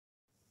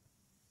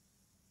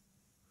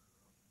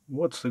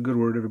What's the good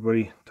word,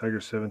 everybody?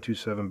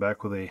 Tiger727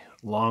 back with a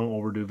long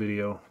overdue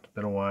video. It's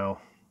been a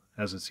while,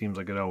 as it seems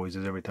like it always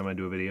is every time I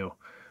do a video.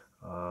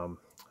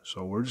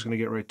 So we're just going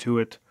to get right to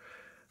it.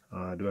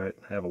 I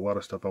have a lot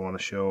of stuff I want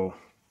to show,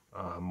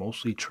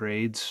 mostly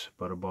trades,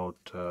 but about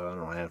I don't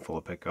know, a handful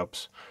of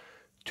pickups.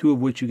 Two of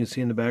which you can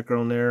see in the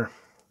background there.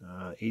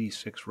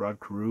 86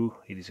 Rod Carew,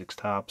 86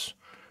 Topps.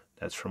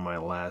 That's from my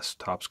last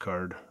Topps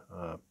card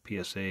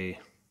PSA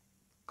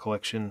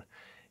collection.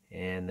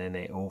 And then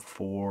a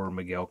 04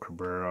 Miguel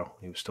Cabrera.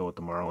 He was still at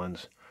the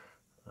Marlins.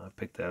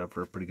 Picked that up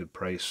for a pretty good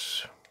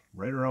price,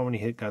 right around when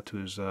he got to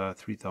his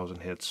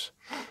 3,000 hits.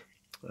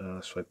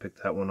 So I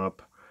picked that one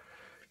up.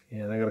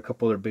 And I got a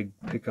couple other big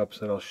pickups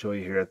that I'll show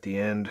you here at the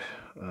end.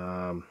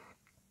 A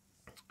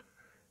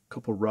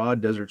couple Rod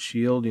Desert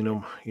Shield. You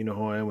know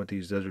how I am with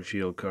these Desert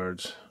Shield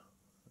cards.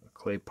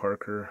 Clay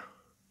Parker.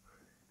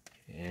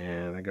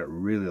 And I got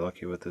really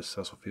lucky with this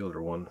Cecil Fielder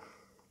one.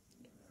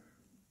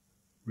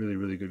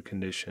 Really good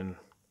condition.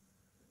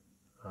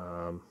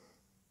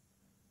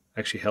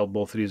 Actually held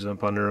both of these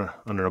up under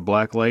a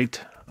black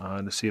light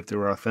to see if they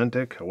were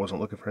authentic. I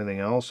wasn't looking for anything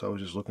else. I was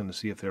just looking to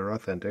see if they were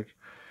authentic.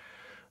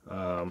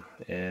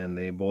 And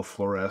they both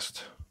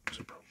fluoresced,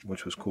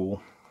 which was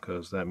cool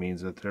because that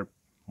means that they're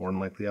more than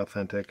likely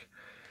authentic.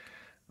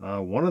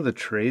 One of the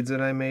trades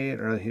that I made,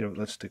 or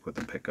let's stick with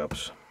the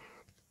pickups.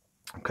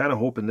 I'm kind of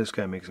hoping this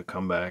guy makes a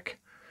comeback.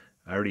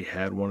 I already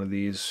had one of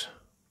these,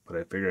 but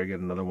I figured I'd get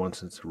another one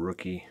since it's a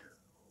rookie.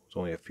 It was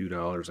only a few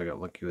dollars. I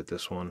got lucky with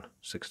this one.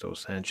 Sixto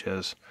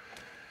Sanchez.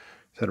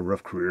 He's had a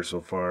rough career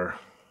so far.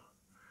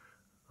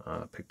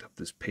 Picked up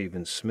this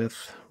Pavin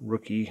Smith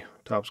rookie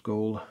Topps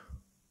Gold.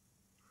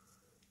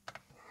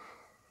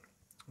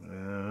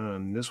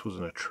 And this was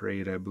in a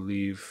trade, I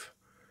believe.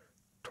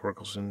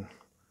 Torkelson,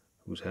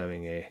 who's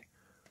having a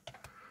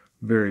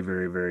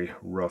very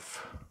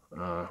rough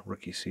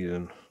rookie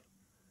season.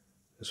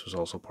 This was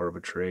also part of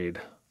a trade.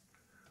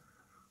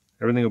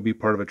 Everything will be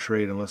part of a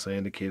trade unless I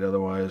indicate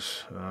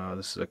otherwise.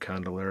 This is a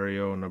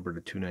Candelario number to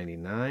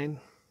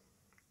 299.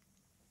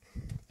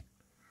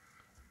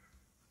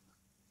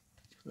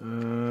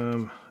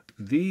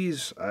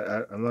 These,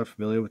 I'm not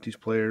familiar with these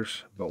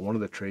players, but one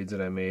of the trades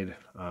that I made,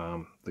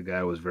 the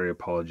guy was very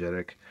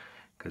apologetic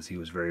because he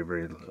was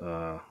very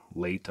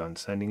late on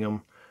sending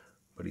them,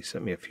 but he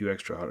sent me a few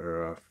extras.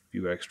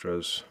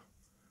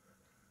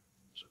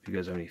 So if you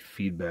guys have any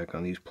feedback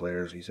on these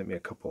players, he sent me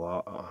a couple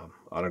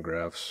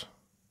autographs.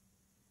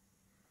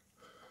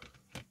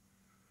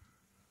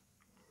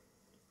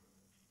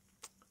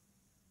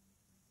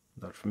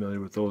 Not familiar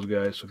with those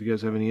guys, so if you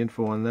guys have any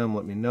info on them,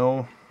 let me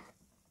know.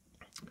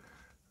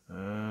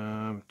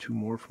 Two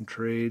more from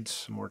trades,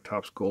 some more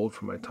Topps Gold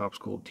from my Topps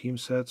Gold team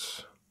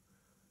sets.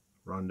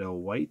 Rondell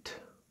White.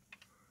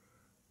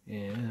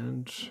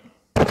 And,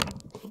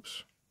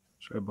 oops,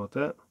 sorry about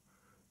that.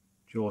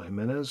 Joel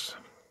Jimenez.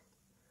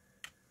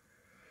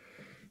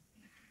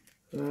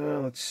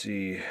 Let's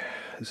see,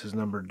 this is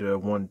numbered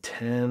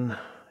 110.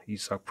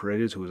 Isaac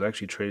Paredes, who was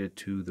actually traded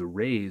to the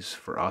Rays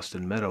for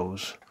Austin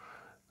Meadows,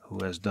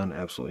 who has done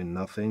absolutely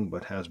nothing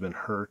but has been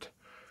hurt,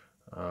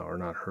 or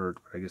not hurt,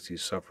 but I guess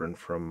he's suffering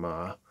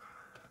from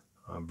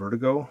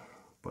vertigo.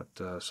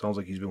 But sounds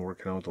like he's been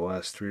working out the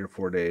last 3 or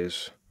 4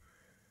 days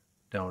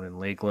down in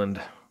Lakeland,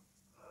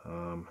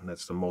 and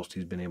that's the most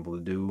he's been able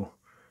to do.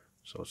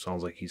 So it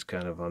sounds like he's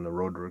kind of on the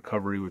road to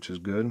recovery, which is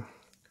good.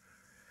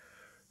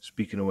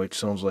 Speaking of which,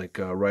 sounds like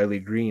Riley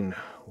Green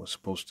was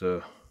supposed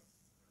to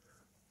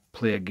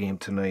play a game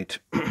tonight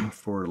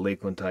for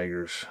Lakeland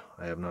Tigers.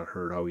 I have not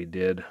heard how he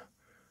did.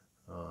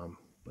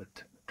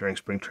 But during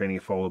spring training, he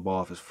fouled the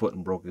ball off his foot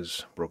and broke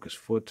his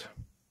foot.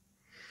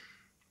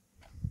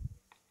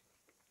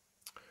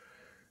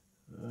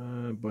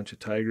 A bunch of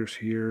Tigers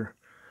here.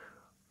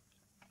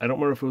 I don't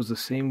remember if it was the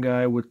same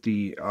guy with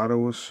the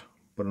autos,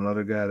 but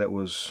another guy that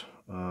was,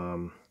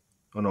 oh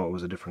no, it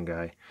was a different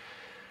guy.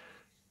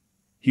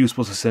 He was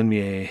supposed to send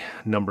me a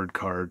numbered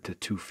card to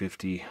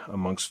 250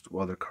 amongst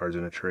other cards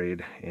in a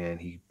trade, and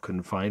he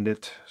couldn't find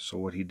it. So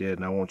what he did,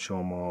 and I won't show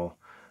them all,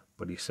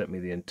 but he sent me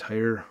the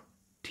entire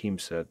team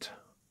set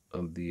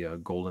of the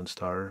Golden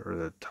Star, or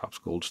the Topps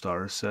Gold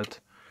Star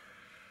set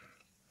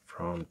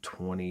from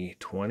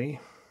 2020.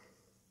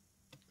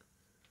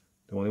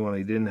 The only one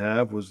he didn't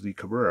have was the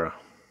Cabrera.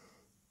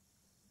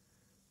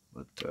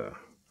 But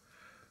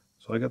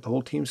so I got the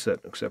whole team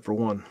set except for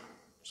one.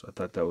 So I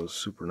thought that was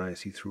super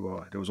nice. He threw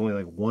out. There was only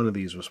like one of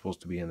these was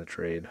supposed to be in the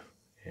trade,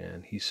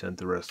 and he sent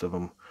the rest of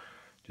them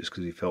just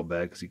because he felt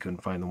bad because he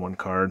couldn't find the one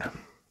card.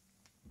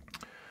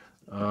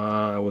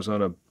 I was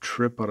on a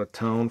trip out of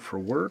town for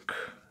work.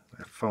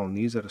 I found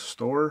these at a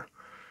store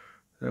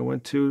that I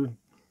went to.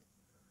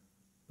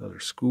 Another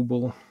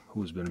Scooble,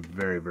 who's been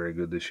very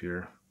good this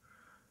year.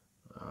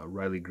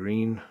 Riley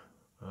Green,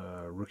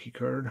 rookie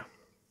card.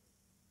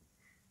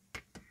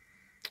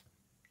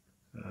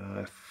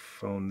 I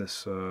found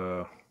this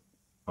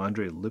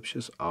Andre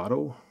Lipschitz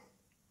auto.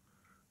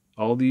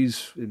 All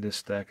these in this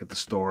stack at the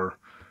store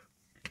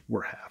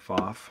were half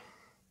off.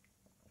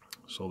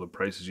 So the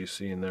prices you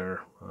see in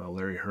there,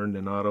 Larry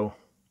Herndon auto,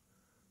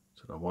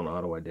 So the one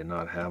auto I did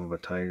not have of a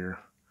Tiger.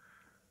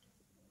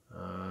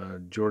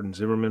 Jordan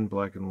Zimmerman,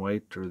 black and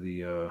white, or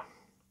the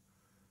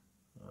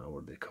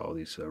what do they call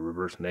these,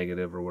 reverse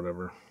negative or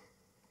whatever.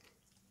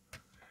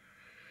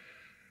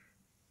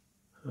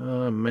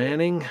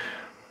 Manning, I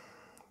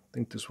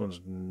think this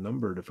one's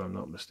numbered if I'm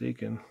not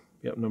mistaken.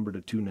 Yep, numbered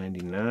to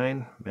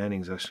 299.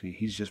 Manning's actually,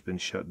 he's just been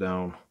shut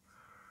down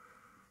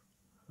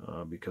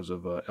because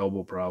of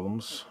elbow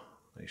problems.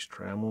 Nice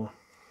Trammell.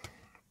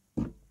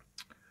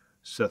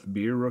 Seth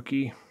Beer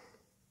rookie.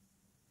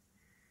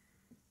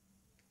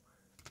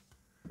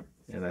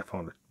 And I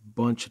found a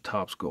bunch of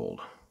Topps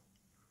Gold.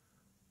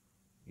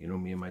 You know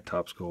me and my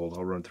Topps Gold.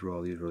 I'll run through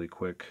all these really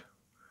quick.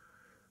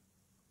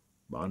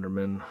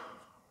 Bonderman.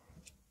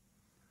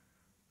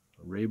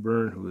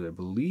 Rayburn, who I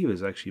believe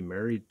is actually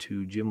married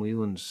to Jim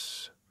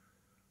Leyland's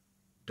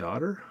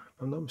daughter,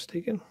 if I'm not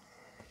mistaken.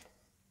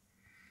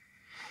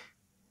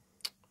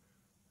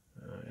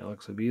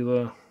 Alex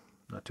Avila,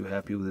 not too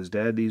happy with his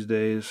dad these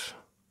days,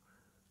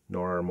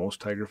 nor are most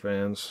Tiger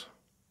fans.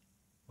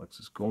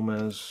 Alexis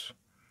Gomez.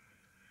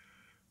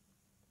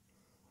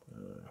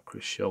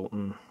 Chris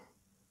Shelton.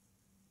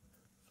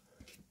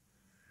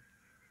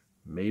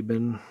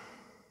 Maben.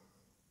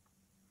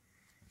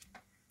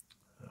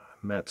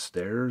 Matt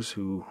Stairs,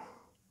 who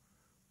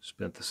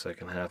spent the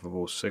second half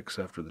of 06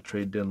 after the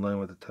trade deadline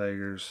with the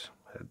Tigers.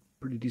 Had a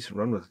pretty decent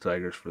run with the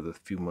Tigers for the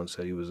few months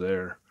that he was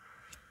there.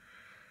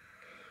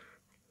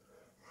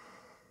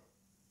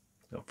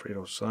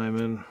 Alfredo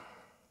Simon.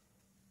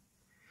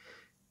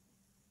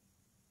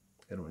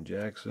 Edwin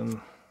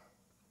Jackson.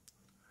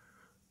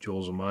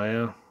 Joel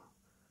Zamaya.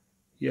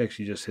 He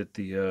actually just hit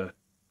the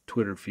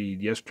Twitter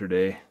feed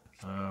yesterday.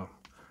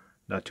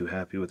 Not too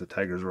happy with the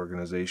Tigers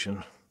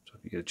organization. So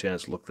if you get a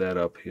chance to look that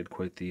up, he had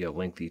quite the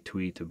lengthy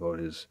tweet about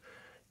his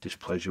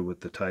displeasure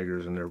with the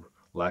Tigers and their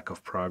lack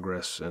of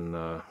progress,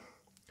 and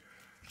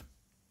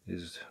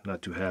is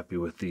not too happy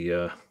with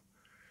the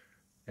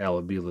Al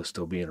Avila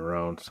still being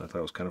around. So I thought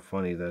it was kind of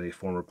funny that a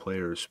former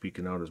player is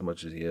speaking out as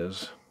much as he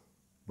is,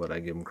 but I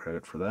give him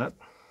credit for that.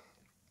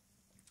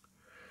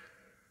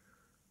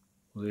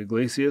 Jose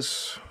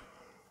Iglesias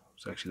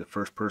was actually the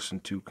first person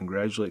to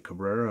congratulate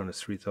Cabrera on his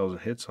 3,000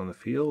 hits on the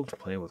field,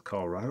 playing with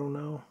Colorado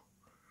now.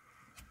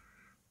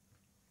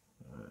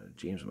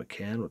 James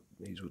McCann,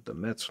 he's with the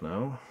Mets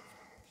now.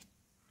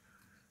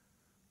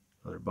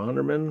 Another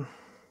Bonderman.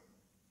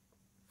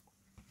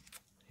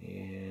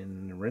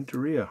 And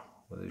Renteria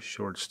with his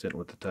short stint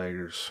with the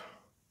Tigers.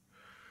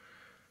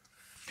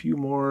 Few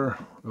more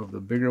of the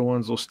bigger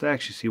ones. Those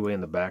stacks you see way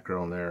in the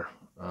background there,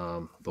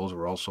 those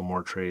were also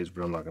more trades,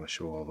 but I'm not going to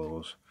show all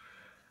those.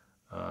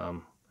 I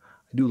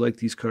do like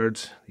these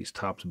cards, these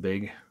Topps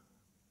Big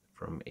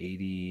from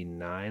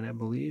 89, I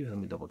believe. Let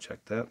me double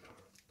check that.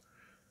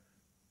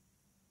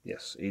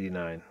 Yes,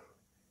 89.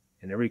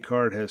 And every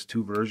card has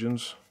two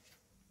versions.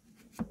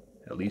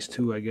 At least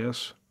two, I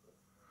guess.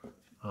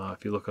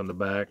 If you look on the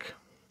back,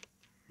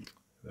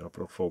 I don't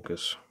put a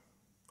focus.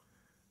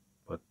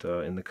 But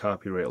in the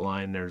copyright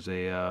line, there's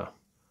a...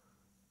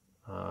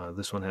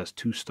 this one has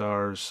 2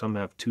 stars. Some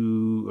have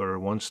 2 or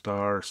 1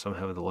 star. Some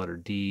have the letter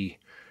D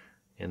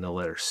and the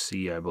letter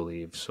C, I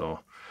believe.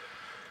 So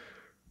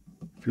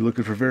if you're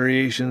looking for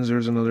variations,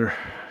 there's another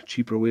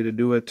cheaper way to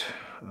do it.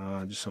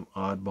 Just some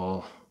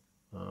oddball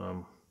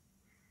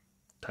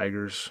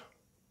Tigers.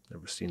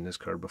 Never seen this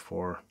card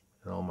before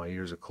in all my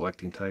years of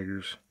collecting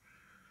Tigers.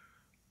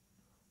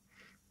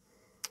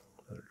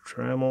 Another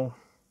Trammell.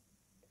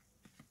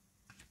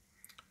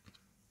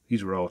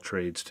 These were all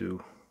trades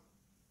too.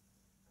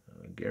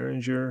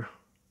 Gehringer.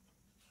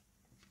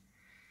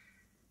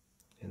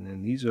 And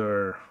then these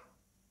are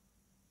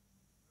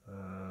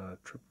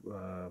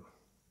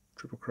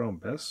Triple Crown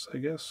Bests, I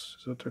guess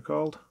is what they're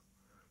called.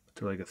 But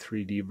they're like a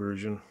 3D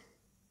version.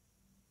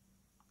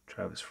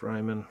 Travis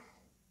Fryman.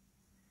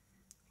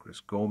 Chris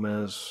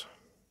Gomez.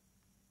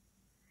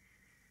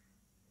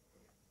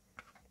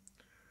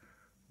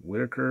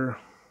 Whitaker.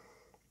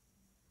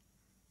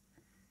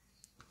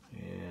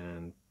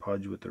 And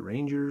Pudge with the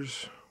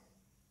Rangers.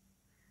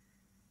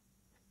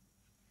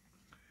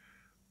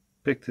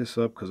 Picked this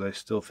up because I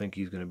still think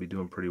he's going to be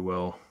doing pretty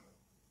well.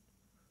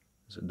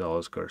 It's a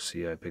Dallas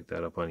Garcia. I picked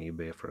that up on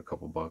eBay for a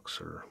couple bucks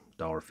or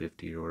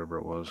 $1.50 or whatever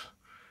it was.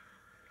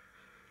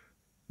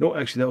 No,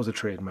 actually that was a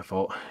trade, my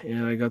fault.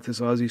 And I got this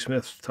Ozzie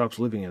Smith Topps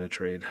Living in a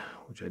trade,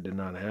 which I did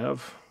not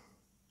have.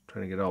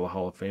 Trying to get all the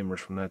Hall of Famers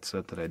from that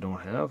set that I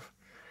don't have.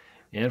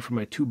 And for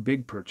my 2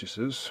 big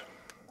purchases,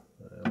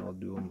 I'll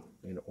do them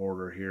in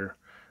order here.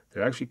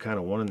 They're actually kind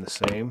of one and the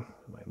same.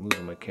 I'm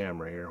losing my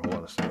camera here. Hold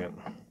on a second.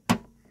 I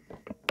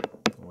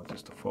want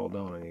this to fall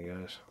down on you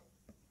guys.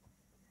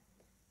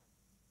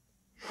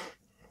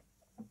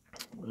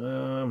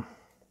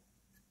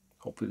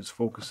 Hopefully this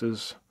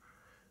focuses.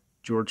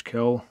 George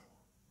Kell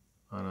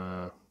on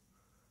a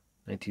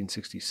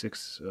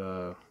 1966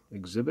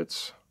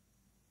 exhibits.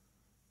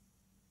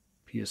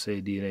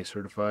 PSA DNA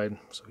certified,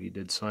 so he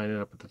did sign it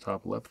up at the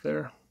top left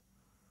there.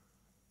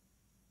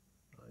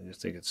 I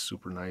just think it's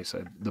super nice.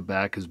 The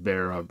back is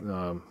bare,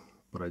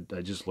 but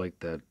I just like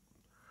that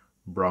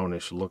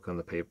brownish look on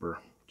the paper.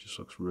 Just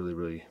looks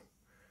really,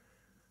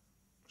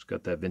 it's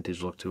got that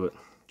vintage look to it.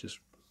 Just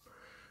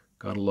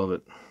gotta love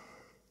it.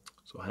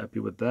 So happy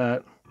with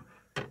that.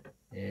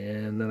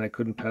 And then I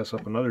couldn't pass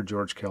up another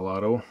George Kell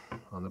auto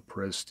on the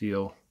Perez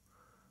Steel.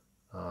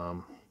 I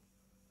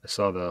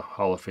saw the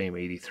Hall of Fame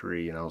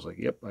 83 and I was like,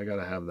 yep, I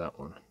gotta have that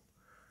one.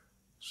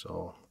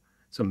 So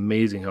it's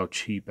amazing how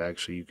cheap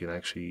you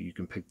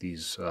can pick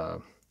these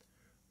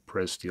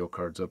Perez Steel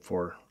cards up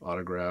for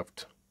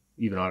autographed,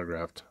 even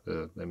autographed.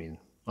 I mean,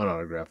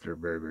 unautographed they're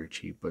very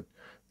cheap, but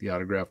the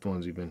autographed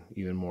ones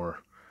even more.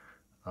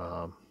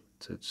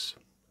 It's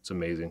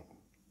amazing.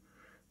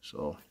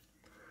 So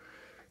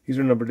these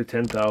are numbered to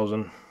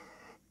 10,000.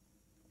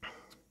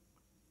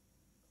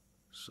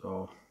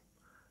 So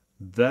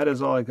that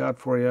is all I got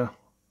for you.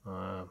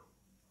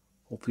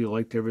 Hopefully you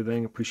liked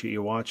everything. Appreciate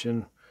you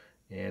watching,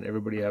 and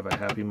everybody have a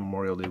happy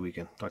Memorial Day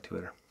weekend. Talk to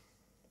you later.